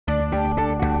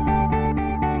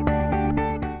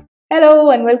Hello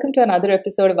and welcome to another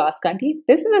episode of Ask Auntie.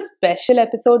 This is a special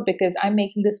episode because I'm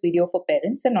making this video for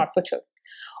parents and not for children.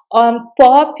 On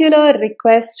popular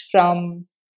request from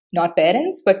not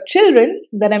parents but children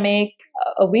that I make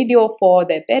a video for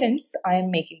their parents, I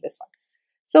am making this one.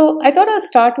 So I thought I'll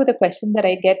start with a question that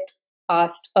I get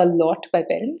asked a lot by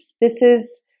parents. This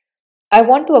is, I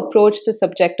want to approach the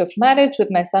subject of marriage with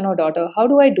my son or daughter. How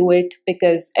do I do it?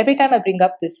 Because every time I bring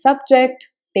up this subject,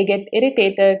 they get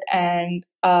irritated and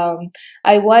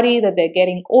I worry that they're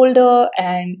getting older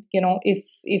and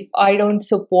if I don't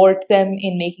support them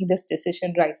in making this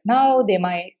decision right now, they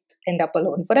might end up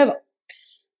alone forever,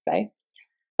 right?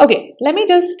 Okay, let me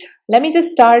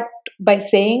just start by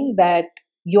saying that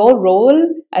your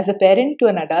role as a parent to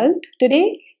an adult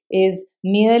today is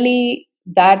merely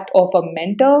that of a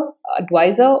mentor,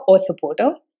 advisor, or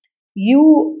supporter.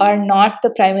 You are not the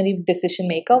primary decision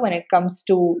maker when it comes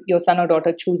to your son or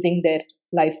daughter choosing their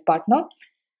life partner.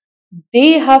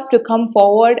 They have to come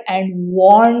forward and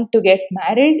want to get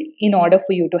married in order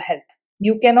for you to help.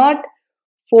 You cannot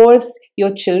force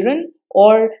your children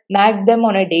or nag them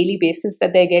on a daily basis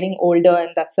that they're getting older and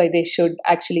that's why they should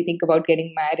actually think about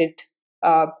getting married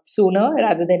sooner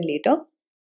rather than later.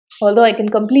 Although I can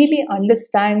completely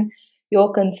understand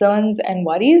your concerns and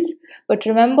worries, but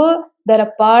remember that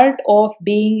a part of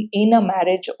being in a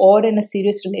marriage or in a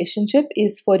serious relationship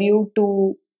is for you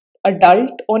to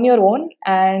adult on your own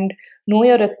and know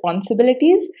your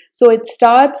responsibilities. So it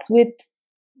starts with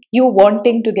you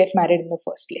wanting to get married in the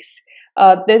first place.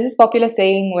 There's this popular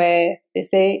saying where they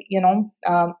say,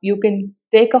 you can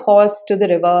take a horse to the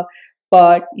river,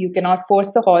 but you cannot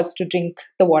force the horse to drink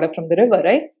the water from the river,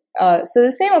 right? So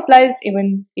the same applies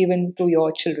even to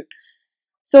your children.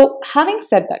 So having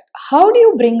said that, how do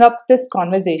you bring up this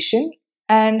conversation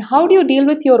and how do you deal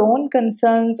with your own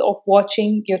concerns of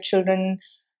watching your children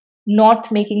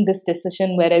not making this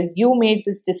decision, whereas you made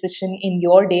this decision in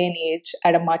your day and age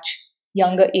at a much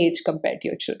younger age compared to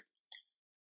your children?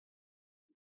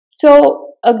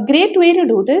 So a great way to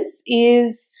do this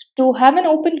is to have an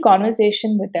open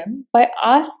conversation with them by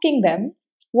asking them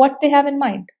what they have in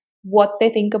mind, what they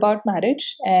think about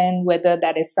marriage, and whether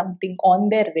that is something on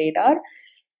their radar.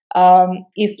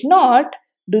 If not,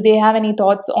 do they have any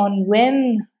thoughts on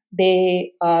when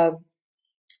they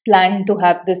plan to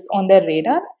have this on their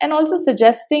radar, and also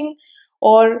suggesting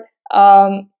or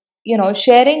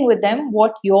sharing with them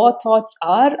what your thoughts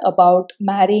are about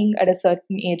marrying at a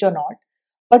certain age or not.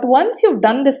 But once you've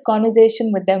done this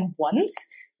conversation with them once,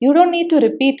 you don't need to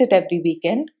repeat it every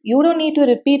weekend. You don't need to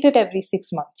repeat it every 6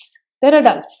 months. They're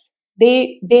adults.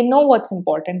 They know what's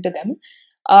important to them.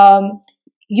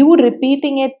 You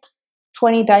repeating it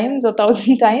 20 times or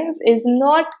 1,000 times is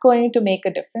not going to make a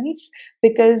difference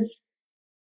because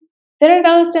they're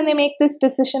adults and they make this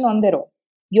decision on their own.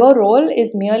 Your role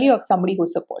is merely of somebody who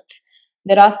supports.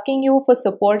 They're asking you for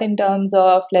support in terms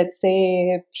of, let's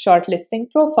say, shortlisting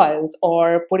profiles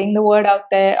or putting the word out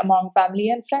there among family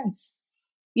and friends.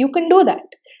 You can do that,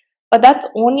 but that's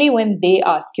only when they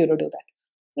ask you to do that.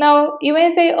 Now, you may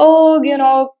say,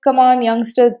 oh, come on,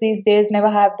 youngsters these days never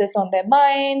have this on their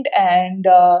mind. And,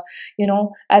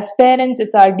 as parents,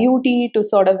 it's our duty to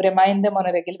sort of remind them on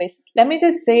a regular basis. Let me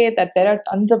just say that there are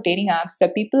tons of dating apps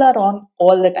that people are on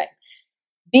all the time.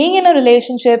 Being in a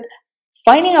relationship,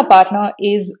 finding a partner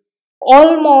is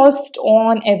almost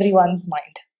on everyone's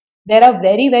mind. There are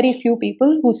very, very few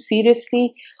people who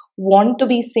seriously want to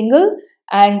be single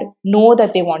and know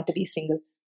that they want to be single.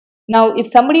 Now, if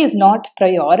somebody is not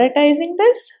prioritizing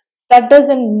this, that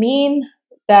doesn't mean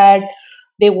that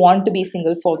they want to be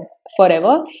single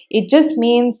forever. It just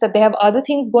means that they have other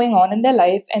things going on in their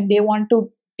life and they want to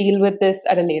deal with this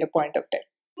at a later point of time.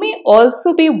 You may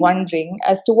also be wondering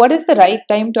as to what is the right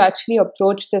time to actually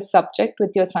approach this subject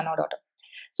with your son or daughter.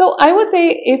 So I would say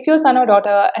if your son or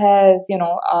daughter has,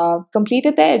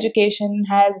 completed their education,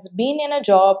 has been in a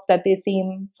job that they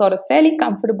seem sort of fairly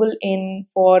comfortable in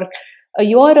for a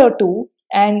year or two,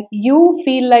 and you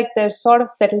feel like they're sort of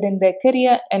settled in their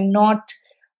career and not,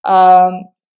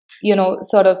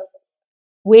 sort of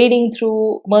wading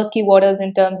through murky waters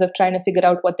in terms of trying to figure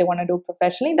out what they want to do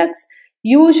professionally, that's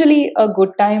usually a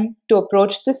good time to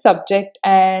approach the subject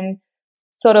and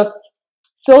sort of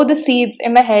sow the seeds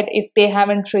in the head if they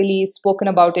haven't really spoken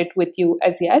about it with you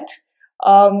as yet.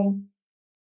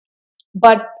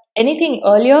 But anything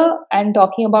earlier and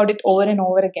talking about it over and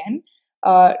over again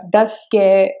does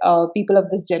scare people of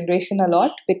this generation a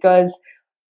lot, because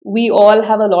we all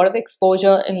have a lot of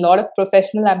exposure and a lot of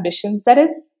professional ambitions that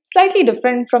is slightly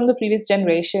different from the previous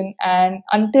generation. And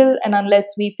until and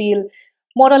unless we feel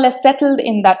more or less settled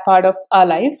in that part of our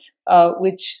lives,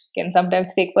 which can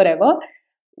sometimes take forever,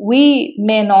 we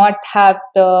may not have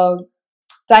the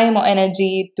time or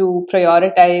energy to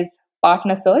prioritize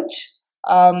partner search.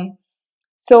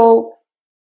 So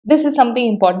this is something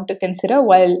important to consider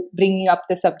while bringing up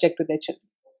the subject with their children.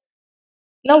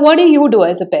 Now, what do you do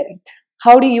as a parent?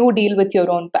 How do you deal with your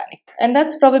own panic? And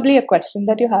that's probably a question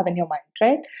that you have in your mind,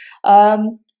 right?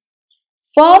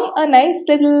 Form a nice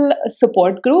little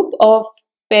support group of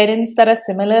parents that are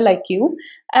similar like you,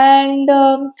 and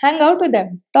hang out with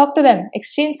them, talk to them,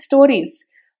 exchange stories.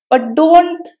 But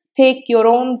don't take your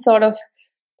own sort of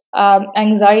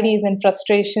anxieties and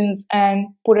frustrations and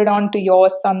put it on to your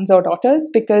sons or daughters,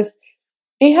 because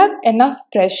they have enough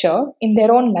pressure in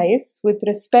their own lives with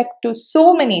respect to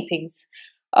so many things.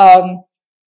 Um,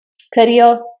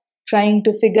 Career, trying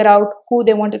to figure out who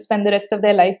they want to spend the rest of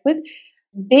their life with.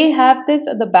 They have this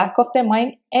at the back of their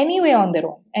mind anyway on their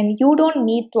own, and you don't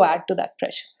need to add to that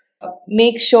pressure.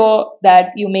 Make sure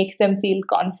that you make them feel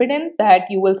confident that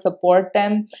you will support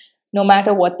them no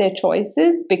matter what their choice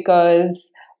is,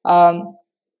 because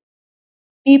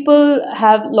people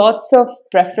have lots of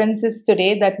preferences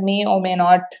today that may or may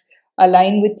not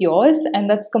align with yours, and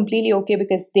that's completely okay,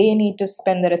 because they need to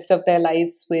spend the rest of their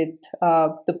lives with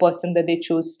the person that they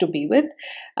choose to be with,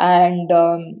 and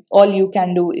all you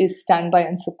can do is stand by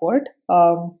and support.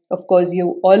 Of course,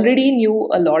 you already knew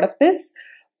a lot of this,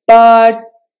 but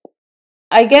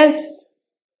I guess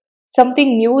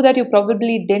something new that you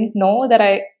probably didn't know, that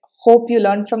I hope you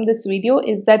learned from this video,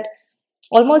 is that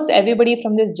almost everybody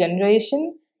from this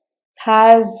generation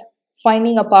has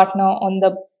finding a partner on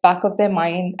the back of their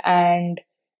mind, and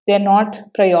they're not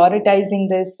prioritizing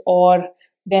this, or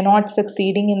they're not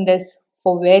succeeding in this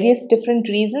for various different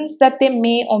reasons that they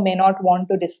may or may not want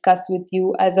to discuss with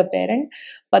you as a parent.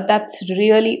 But that's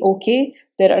really okay.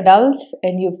 They're adults,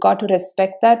 and you've got to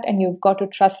respect that, and you've got to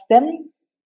trust them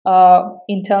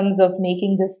in terms of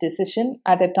making this decision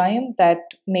at a time that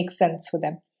makes sense for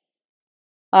them.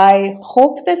 I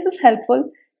hope this is helpful.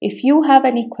 If you have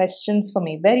any questions for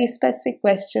me, very specific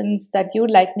questions that you'd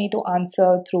like me to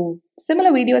answer through similar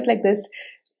videos like this,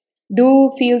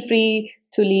 do feel free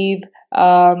to leave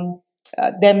them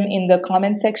in the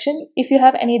comment section. If you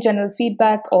have any general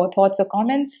feedback or thoughts or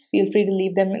comments, feel free to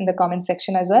leave them in the comment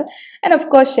section as well. And of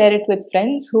course, share it with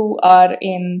friends who are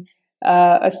in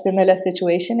a similar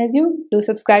situation as you. Do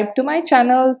subscribe to my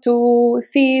channel to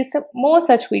see some more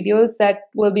such videos that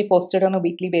will be posted on a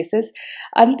weekly basis.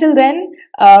 Until then,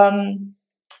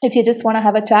 if you just want to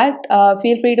have a chat,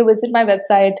 feel free to visit my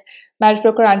website,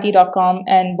 marriagebroker.auntie.com,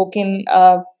 and book in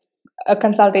a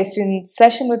consultation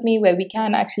session with me, where we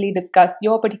can actually discuss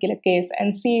your particular case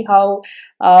and see how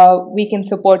we can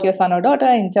support your son or daughter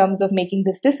in terms of making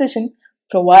this decision,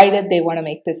 provided they want to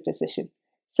make this decision.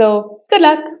 So good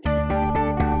luck.